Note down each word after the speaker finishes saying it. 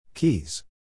Keys.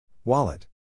 Wallet.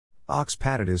 Ox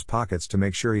patted his pockets to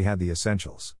make sure he had the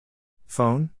essentials.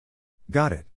 Phone?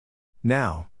 Got it.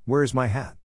 Now, where's my hat?